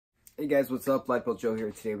Hey guys, what's up? Lightboltjoe here.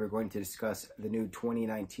 Today we're going to discuss the new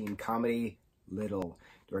 2019 comedy, Little,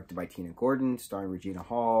 directed by Tina Gordon, starring Regina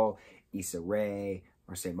Hall, Issa Rae,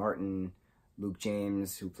 Marsai Martin, Luke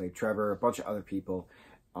James, who played Trevor, a bunch of other people.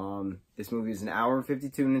 This movie is an hour and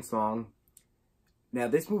 52 minutes long. Now,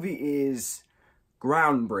 this movie is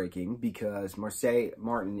groundbreaking because Marsai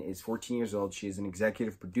Martin is 14 years old. She is an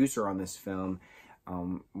executive producer on this film.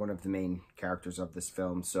 One of the main characters of this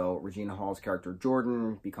film. So Regina Hall's character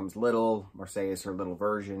Jordan becomes Little. Marsai is her little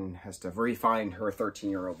version, has to refine her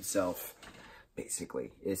 13-year-old self,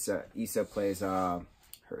 basically. Issa plays her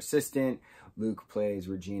assistant. Luke plays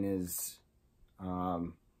Regina's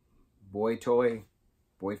boyfriend,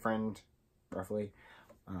 roughly.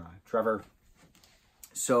 Trevor.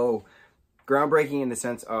 So groundbreaking in the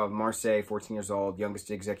sense of Marsai, 14 years old, youngest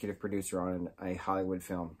executive producer on a Hollywood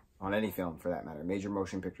film. On any film, for that matter, major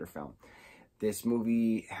motion picture film. This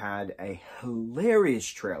movie had a hilarious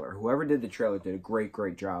trailer. Whoever did the trailer did a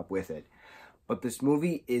great job with it. But this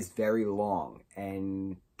movie is very long,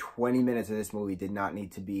 and 20 minutes of this movie did not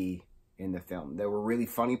need to be in the film. There were really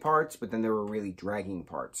funny parts, but then there were really dragging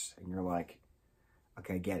parts. And you're like,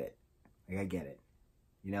 okay, I get it. Like, I get it.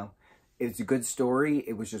 You know? It's a good story.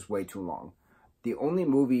 It was just way too long. The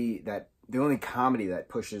only comedy that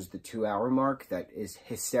pushes the 2-hour mark that is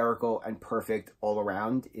hysterical and perfect all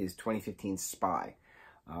around is 2015's Spy.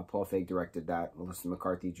 Paul Feig directed that. Melissa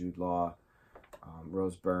McCarthy, Jude Law,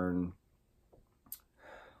 Rose Byrne,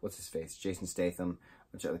 what's his face? Jason Statham,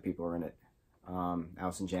 a bunch of other people are in it.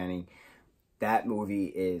 Allison Janney. That movie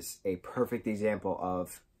is a perfect example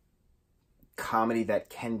of comedy that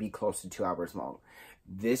can be close to 2 hours long.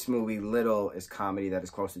 This movie, Little, is comedy that is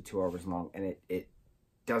close to 2 hours long, and it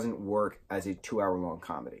doesn't work as a 2-hour long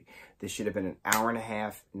comedy. This should have been an hour and a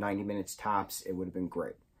half, 90 minutes tops. It would have been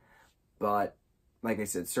great. But, like I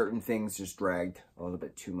said, certain things just dragged a little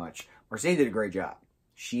bit too much. Marsai did a great job.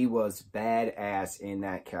 She was badass in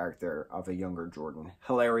that character of a younger Jordan.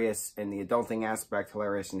 Hilarious in the adulting aspect,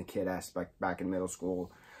 hilarious in the kid aspect back in middle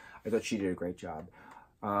school. I thought she did a great job.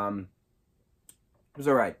 It was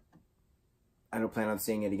alright. I don't plan on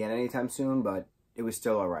seeing it again anytime soon, but it was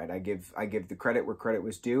still all right. I give the credit where credit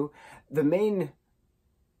was due. The main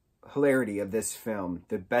hilarity of this film,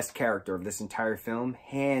 the best character of this entire film,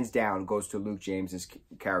 hands down, goes to Luke James's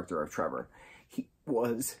character of Trevor. He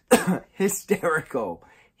was hysterical.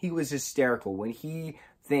 He was hysterical when he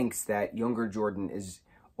thinks that younger Jordan is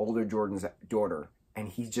older Jordan's daughter, and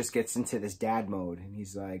he just gets into this dad mode, and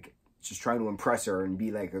he's like just trying to impress her and be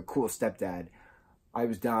like a cool stepdad. I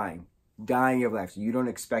was dying of laughter. You don't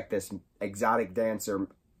expect this exotic dancer,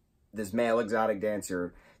 this male exotic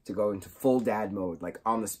dancer, to go into full dad mode, like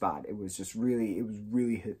on the spot. It was just really, it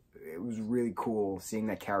was really cool seeing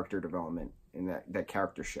that character development and that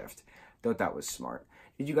character shift. Thought that was smart.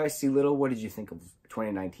 Did you guys see Little? What did you think of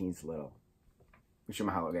 2019's Little? Mucho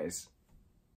mahalo, guys.